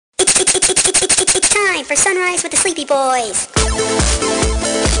It's time for Sunrise with the Sleepy Boys.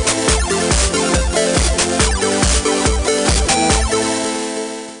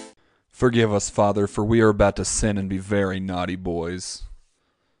 Forgive us, Father, for we are about to sin and be very naughty boys.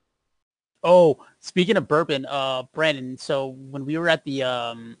 Oh, speaking of bourbon, Brandon. So when we were at the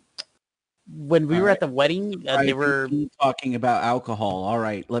wedding, they were talking about alcohol. All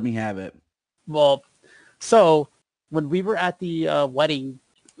right, let me have it. well. So when we were at the wedding,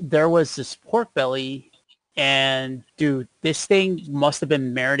 there was this pork belly, and dude, this thing must have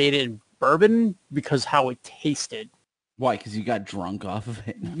been marinated in bourbon because how it tasted. Why? Because you got drunk off of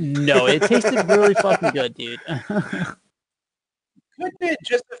it? No, it tasted really fucking good, dude. Couldn't it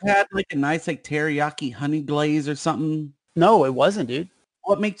just have had like a nice like teriyaki honey glaze or something? No, it wasn't, dude.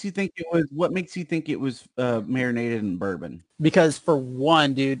 What makes you think it was? What makes you think it was marinated in bourbon? Because for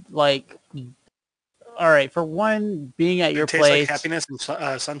one, dude, like, all right, for one, being at your tastes place, like happiness and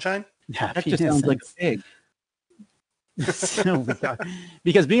sunshine. That just sounds like a pig. Oh my God.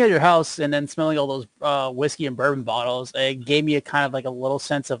 Because being at your house and then smelling all those whiskey and bourbon bottles, it gave me a kind of like a little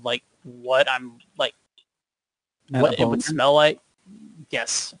sense of like what I'm like, what it would smell like.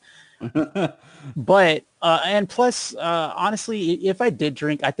 Yes. But, and plus, honestly, if I did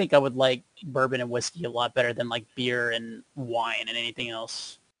drink, I think I would like bourbon and whiskey a lot better than like beer and wine and anything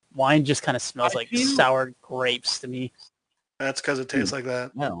else. Wine just kind of smells like sour grapes to me. That's because it tastes like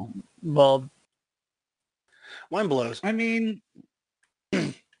that. No. Well, wine blows. I mean,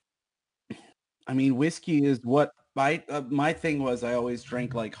 whiskey is what my thing was. I always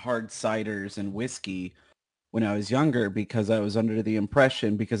drank like hard ciders and whiskey when I was younger because I was under the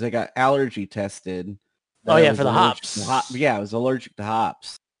impression because I got allergy tested. Oh yeah, for the hops. Yeah, I was allergic to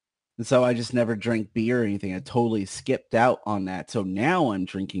hops. And so I just never drank beer or anything. I totally skipped out on that. So now I'm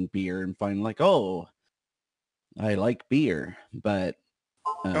drinking beer and find like, oh, I like beer. But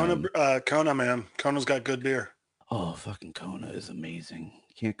Kona, man. Kona's got good beer. Oh, fucking Kona is amazing.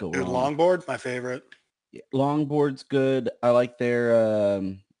 Can't go Dude, wrong. Longboard, my favorite. Yeah, Longboard's good. I like their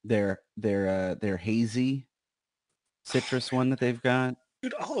hazy citrus one that they've got.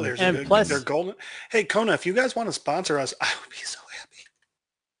 Dude, all of theirs And are good. plus- They're golden. Hey, Kona, if you guys want to sponsor us, I would be so happy.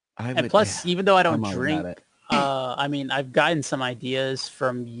 And plus, even though I don't I'm all drink, about it. I mean, I've gotten some ideas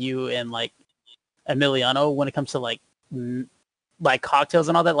from you and like Emiliano when it comes to like cocktails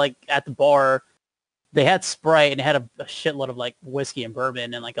and all that. Like at the bar, they had Sprite and they had a shitload of like whiskey and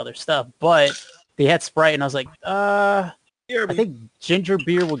bourbon and like other stuff, but they had Sprite and I was like, I think ginger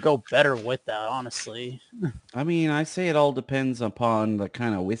beer would go better with that, honestly. I mean, I say it all depends upon the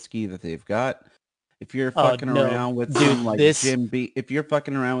kind of whiskey that they've got. If you're fucking around with some like Jim Beam, if you're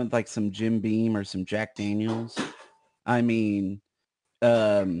fucking around with like some Jim Beam or some Jack Daniels, I mean,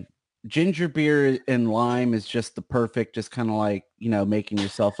 ginger beer and lime is just the perfect, just kind of like, you know, making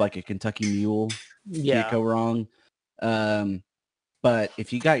yourself like a Kentucky Mule. Yeah. Can't go wrong. But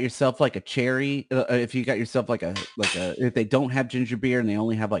if you got yourself like a cherry, if you got yourself like a, if they don't have ginger beer and they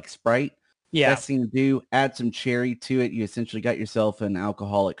only have like Sprite, best thing to do, add some cherry to it. You essentially got yourself an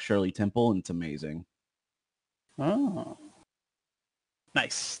alcoholic Shirley Temple, and it's amazing. Oh,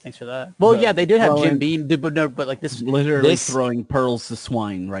 nice. Thanks for that. Well, yeah, they did have Jim Beam, but like this literally throwing pearls to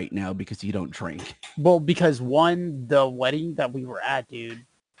swine right now because you don't drink. Well, because the wedding that we were at, dude,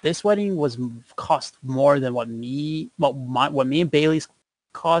 this wedding cost more than what me and Bailey's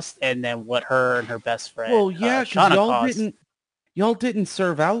cost, and then what her and her best friend. Well, yeah, because cost. y'all didn't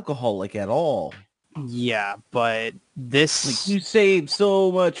serve alcohol like at all. Yeah, but this like you save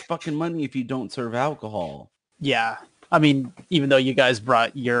so much fucking money if you don't serve alcohol. Yeah, I mean, even though you guys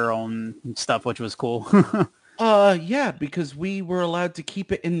brought your own stuff, which was cool. Yeah, because we were allowed to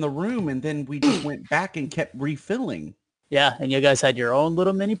keep it in the room, and then we just went back and kept refilling. Yeah, and you guys had your own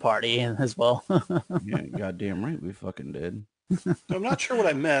little mini party as well. Yeah, goddamn right, we fucking did. I'm not sure what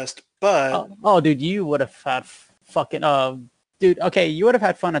I missed, but dude, you would have had fucking dude. Okay, you would have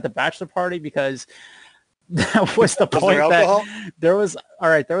had fun at the bachelor party because that was the point that there was. All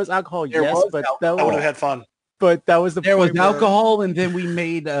right, there was alcohol, but I would have had fun. But that was the there point was alcohol, and then we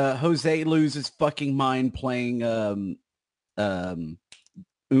made Jose lose his fucking mind playing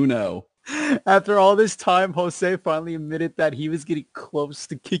Uno. After all this time, Jose finally admitted that he was getting close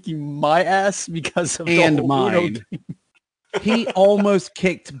to kicking my ass because of the whole mine. He almost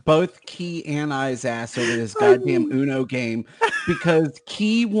kicked both Key and I's ass over this goddamn Uno game because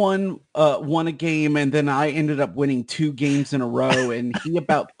Key won a game and then I ended up winning 2 games in a row and he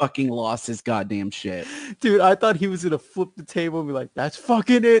about fucking lost his goddamn shit. Dude, I thought he was gonna flip the table and be like, "That's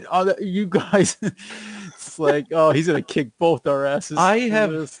fucking it, you guys." It's like, oh, he's gonna kick both our asses. I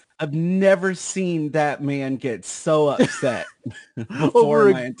I've never seen that man get so upset before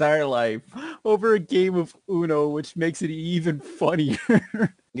in my entire life. Over a game of Uno, which makes it even funnier.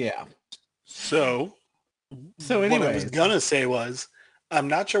 Yeah. So anyways. What I was going to say was, I'm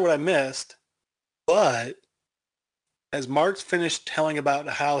not sure what I missed, but has Mark finished telling about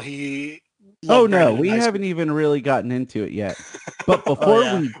how he... Oh, no, we haven't even really gotten into it yet. But before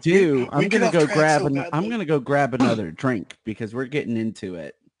we do, I'm going to go grab another drink because we're getting into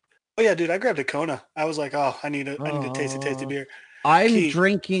it. Oh, yeah, dude, I grabbed a Kona. I was like, I need a tasty beer. I'm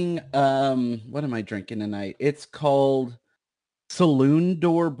drinking, what am I drinking tonight? It's called Saloon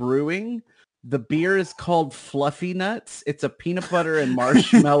Door Brewing. The beer is called Fluffy Nuts. It's a peanut butter and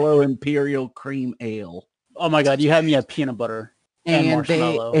marshmallow imperial cream ale. Oh my God, you had me at peanut butter and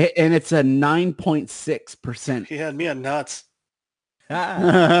marshmallow. And it's a 9.6%. He had me at nuts. All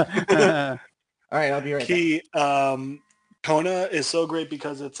right, I'll be right back. Kona is so great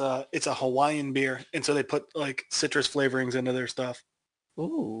because it's a Hawaiian beer, and so they put like citrus flavorings into their stuff.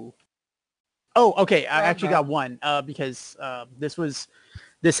 Ooh. Oh, okay. I actually got one because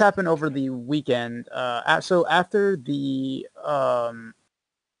this happened over the weekend. So after the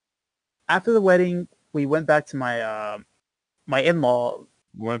wedding, we went back to my my in-law.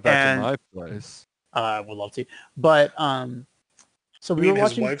 Went back to my place. I would love to, but so we were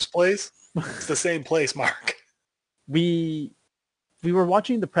watching his wife's place. It's the same place, Mark. We were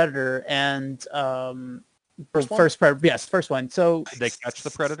watching The Predator and first Predator. Yes, first one. So did they catch the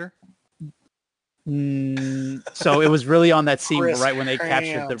Predator? So it was really on that scene right when they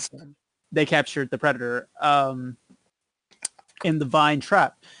captured the Predator in the vine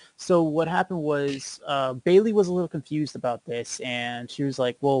trap. So what happened was Bailey was a little confused about this, and she was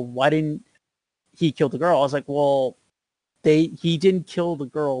like, "Well, why didn't he kill the girl?" I was like, "Well, he didn't kill the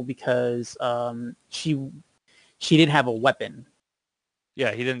girl because she didn't have a weapon."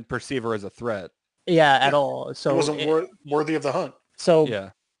 Yeah, he didn't perceive her as a threat. Yeah, at all. So it wasn't worthy of the hunt. So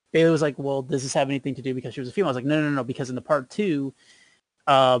yeah. Bailey was like, "Well, does this have anything to do because she was a female?" I was like, No, because in the part 2,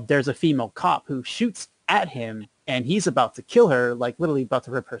 there's a female cop who shoots at him, and he's about to kill her, like literally about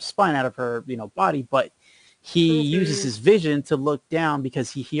to rip her spine out of her, body, but he uses his vision to look down because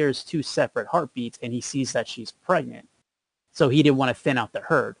he hears 2 separate heartbeats, and he sees that she's pregnant. So he didn't want to thin out the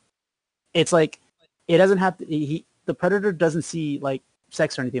herd. It's like, it doesn't have to, the Predator doesn't see like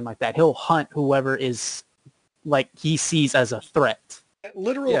sex or anything like that. He'll hunt whoever is like he sees as a threat.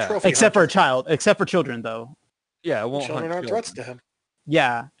 Literal trophy except hunter. for a child, except for children though. Yeah, it won't children aren't threats to him.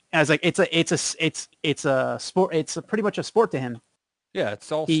 Yeah, and I was like, it's a sport. It's pretty much a sport to him. Yeah,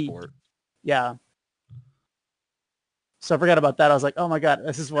 it's all sport. Yeah. So I forgot about that. I was like, oh my God,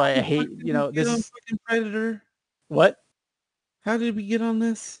 this is why I hate, this is fucking Predator. What? How did we get on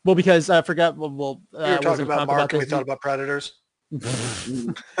this? Well, because I forgot. We were talking about Mark and we thought about Predators.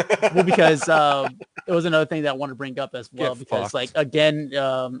 Well, because it was another thing that I wanted to bring up as well. Because like, again,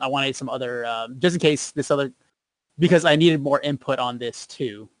 I wanted some other, just in case because I needed more input on this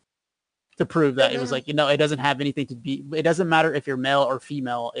too, to prove that it was like, it doesn't have anything to be, it doesn't matter if you're male or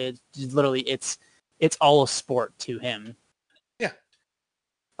female. It's literally, it's all a sport to him. Yeah.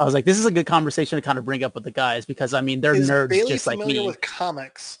 I was like, this is a good conversation to kind of bring up with the guys because, I mean, they're nerds Bailey just like me. familiar with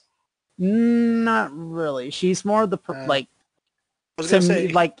comics? Not really. She's more the, like, I was going to say,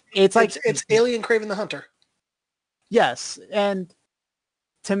 like, it's Alien Kraven the Hunter. Yes. And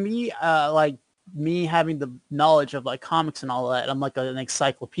to me, like, me having the knowledge of, like, comics and all that, I'm like an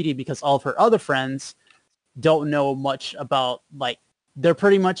encyclopedia because all of her other friends don't know much about, like, they're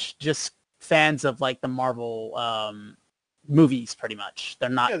pretty much just fans of, like, the Marvel movies, pretty much. They're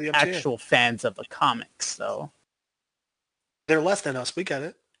not actual fans of the comics, so. They're less than us. We get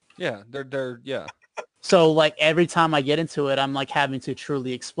it. Yeah, they're. So, like, every time I get into it, I'm, like, having to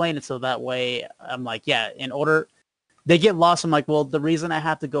truly explain it. So that way, I'm like, in order, they get lost. I'm like, well, the reason I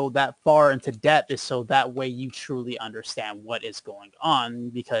have to go that far into depth is so that way you truly understand what is going on.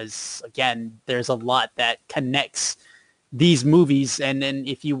 Because, again, there's a lot that connects these movies. And then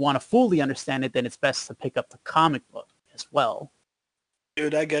if you want to fully understand it, then it's best to pick up the comic book as well.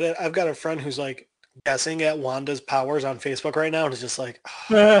 Dude, I get it. I've got a friend who's, like, guessing at Wanda's powers on Facebook right now and it's just like,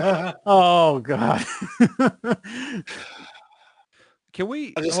 oh God. Can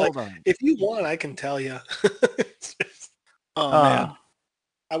we hold on? If you want, I can tell you. Man,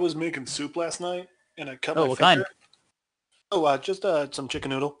 I was making soup last night and I cut my finger. Kind? Just some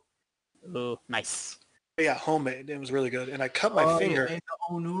chicken noodle. Oh, nice. Yeah, homemade. It was really good, and I cut my finger. You made your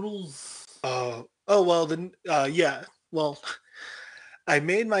own noodles. Well, then, yeah. Well, I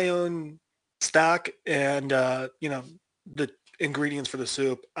made my own stock and the ingredients for the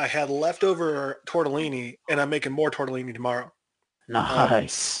soup. I had leftover tortellini and I'm making more tortellini tomorrow.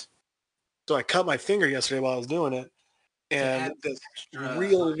 Nice. So I cut my finger yesterday while I was doing it, and this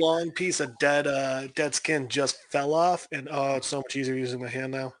real long piece of dead skin just fell off. And oh, it's so much easier using my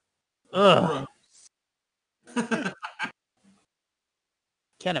hand now. Ugh.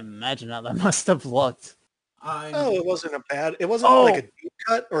 Can't imagine how that must have looked. It wasn't like a deep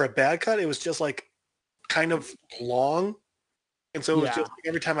cut or a bad cut. It was just like kind of long. And so it was just like,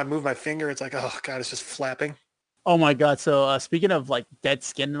 every time I move my finger, it's like, oh God, it's just flapping. Oh my God. So speaking of like dead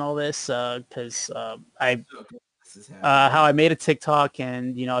skin and all this, because how I made a TikTok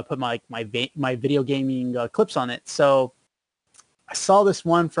and, I put my video gaming clips on it. So I saw this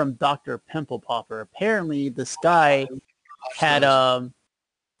one from Dr. Pimple Popper. Apparently this guy had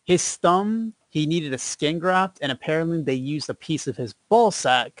his thumb, he needed a skin graft, and apparently they used a piece of his ball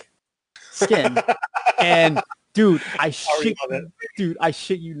sack skin. And dude, I shit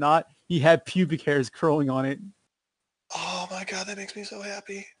you not, he had pubic hairs growing on it. Oh my God, that makes me so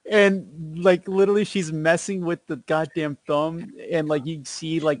happy. And like literally she's messing with the goddamn thumb, and like you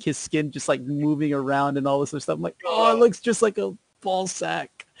see like his skin just like moving around and all this other stuff. I'm like, oh, it looks just like a ball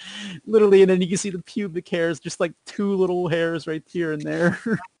sack. Literally, and then you can see the pubic hairs, just like two little hairs right here and there.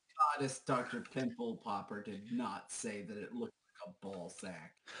 Goddess Dr. Pimple Popper did not say that it looked like a ball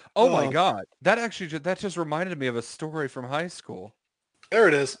sack. Oh my God. That just reminded me of a story from high school. There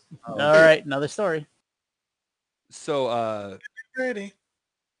it is. All right, another story. So, ready.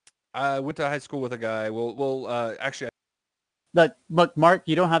 I went to high school with a guy. Actually, look, Mark,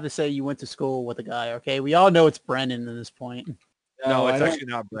 you don't have to say you went to school with a guy, okay? We all know it's Brendan at this point. No, it's actually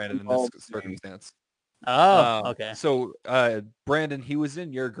not Brandon in this circumstance. Oh, okay. So, Brandon, he was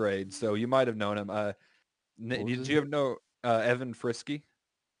in your grade, so you might have known him. Did you ever know Evan Frisky?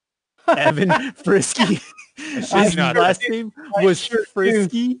 Evan Frisky? His last name was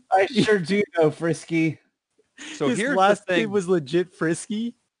Frisky? I sure do know Frisky. So his here's last the thing. name was legit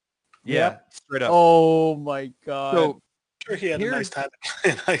Frisky? Yeah, straight up. Oh my God. So sure he had a nice time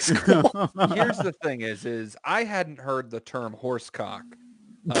in high school. Here's the thing is I hadn't heard the term horsecock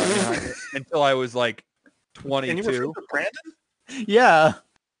until I was like 22. And you were friends with Brandon? Yeah.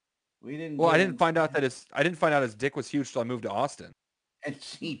 I didn't find out his dick was huge till I moved to Austin. And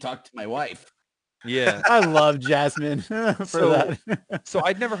she talked to my wife. Yeah. I love Jasmine for that. So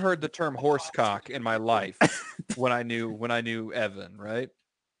I'd never heard the term horsecock in my life when I knew Evan, right?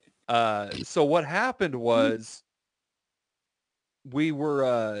 So what happened was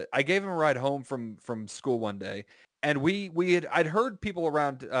I gave him a ride home from school one day, and I'd heard people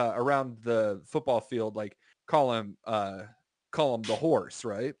around the football field like call him the horse,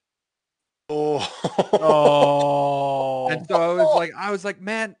 right? Oh. And so I was like,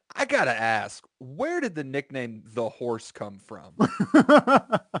 man, I gotta ask, where did the nickname the horse come from?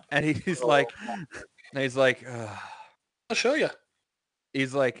 And he's like, I'll show you.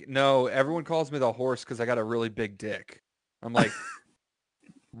 He's like, no, everyone calls me the horse because I got a really big dick. I'm like,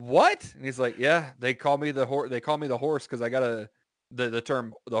 what? And he's like, yeah, they call me the horse. They call me the horse because I got the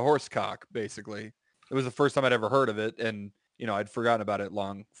term the horse cock. Basically, it was the first time I'd ever heard of it, and I'd forgotten about it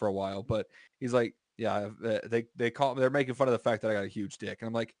for a while. But he's like, yeah, they're making fun of the fact that I got a huge dick, and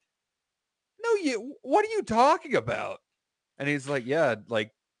I'm like, no, what are you talking about? And he's like, yeah,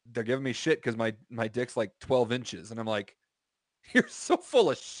 like they're giving me shit because my dick's like 12 inches, and I'm like, you're so full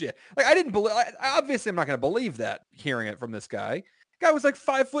of shit. Like I didn't believe. Obviously, I'm not going to believe that hearing it from this guy. Guy was like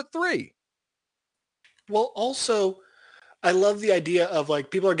 5'3". Well, also, I love the idea of like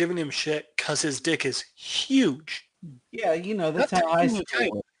people are giving him shit because his dick is huge. Yeah, that's how I school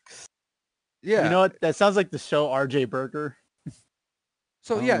works. Yeah, you know what? That sounds like the show RJ Burger.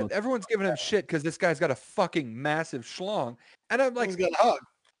 So yeah, everyone's giving him shit because this guy's got a fucking massive schlong, and I'm like, he's got a hug.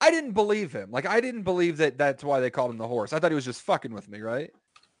 I didn't believe him. Like, I didn't believe that's why they called him the horse. I thought he was just fucking with me, right?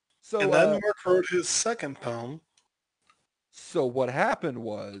 So and then Mark wrote his second poem. So what happened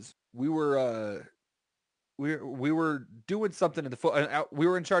was we were doing something in the we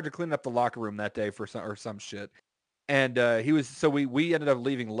were in charge of cleaning up the locker room that day for some shit, and we ended up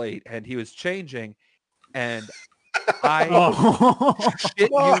leaving late, and he was changing, and I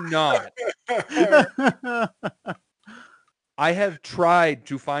shit you not. I have tried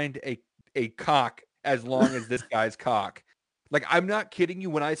to find a cock as long as this guy's cock. Like, I'm not kidding you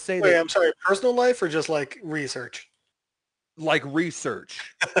when I say that. Wait, I'm sorry, personal life or just like research? Like research.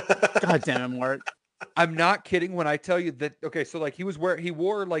 God damn it, Mark. I'm not kidding when I tell you that. Okay, so like he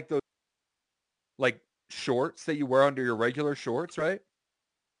wore like those like shorts that you wear under your regular shorts, right?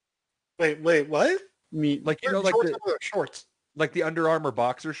 Wait, what? Like like the shorts. Like the Under Armour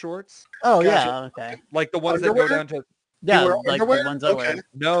boxer shorts. Oh, gotcha. Yeah, okay. Like the ones that go down to Yeah, like the ones I wear.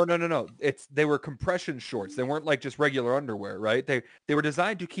 No. They were compression shorts. They weren't like just regular underwear, right? They were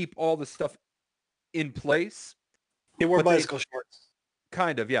designed to keep all the stuff in place. He wore bicycle shorts.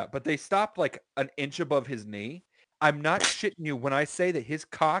 Kind of, yeah. But they stopped like an inch above his knee. I'm not shitting you when I say that his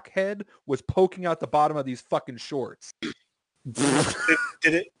cock head was poking out the bottom of these fucking shorts.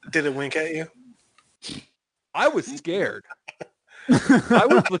 Did it wink at you? I was scared. I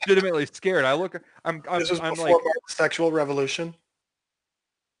was legitimately scared. This was before like the sexual revolution.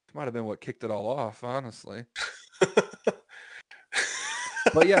 It might have been what kicked it all off, honestly.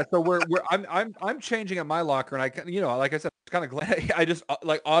 But yeah, so I'm changing at my locker, and I like I said, kind of glad I just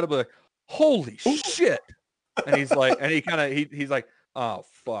like audibly, holy shit, and he's like, and he's like, oh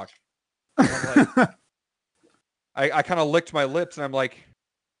fuck. I'm like, I kind of licked my lips, and I'm like,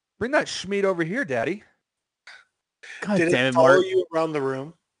 bring that schmeat over here, Daddy. God Did damn it follow you around the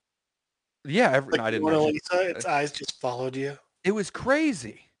room? Yeah, like I didn't. Mona Lisa, its eyes just followed you. It was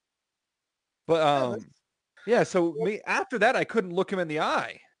crazy. But yeah. So after that, I couldn't look him in the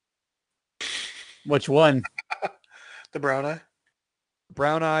eye. Which one? The brown eye.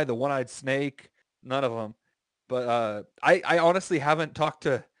 Brown eye, the one-eyed snake. None of them. But I honestly haven't talked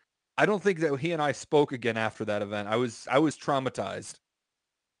to. I don't think that he and I spoke again after that event. I was traumatized.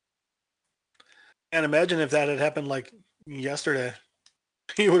 And imagine if that had happened like yesterday.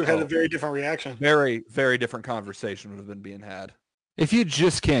 You would have had a very different reaction. Very, very different conversation would have been being had. If you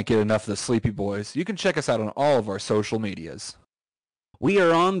just can't get enough of the Sleepy Boys, you can check us out on all of our social medias. We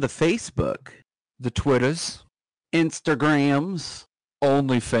are on the Facebook, the Twitters, Instagrams,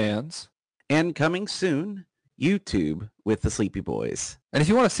 OnlyFans, and coming soon, YouTube with the Sleepy Boys. And if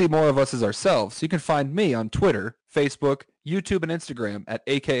you want to see more of us as ourselves, you can find me on Twitter, Facebook, YouTube, and Instagram at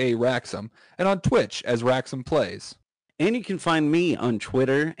AKA Raxum, and on Twitch as Raxum Plays. And you can find me on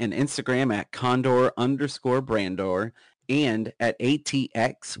Twitter and Instagram at Condor_Brandor and at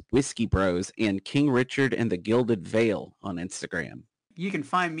ATX Whiskey Bros and King Richard and the Gilded Veil on Instagram. You can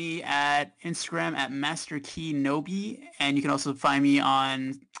find me at Instagram at Master Key Nobi, and you can also find me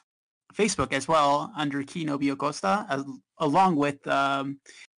on Facebook as well under Key Nobi Acosta, along with my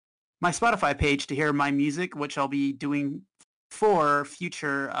Spotify page to hear my music, which I'll be doing for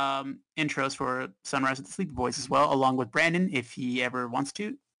future intros for Sunrise with the Sleepy Boys as well, along with Brandon if he ever wants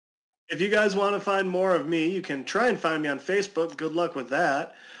to. If you guys want to find more of me, you can try and find me on Facebook. Good luck with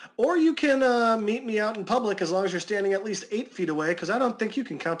that. Or you can meet me out in public as long as you're standing at least 8 feet away, because I don't think you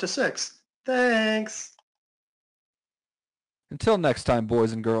can count to 6. Thanks. Until next time,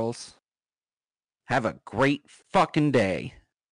 boys and girls. Have a great fucking day.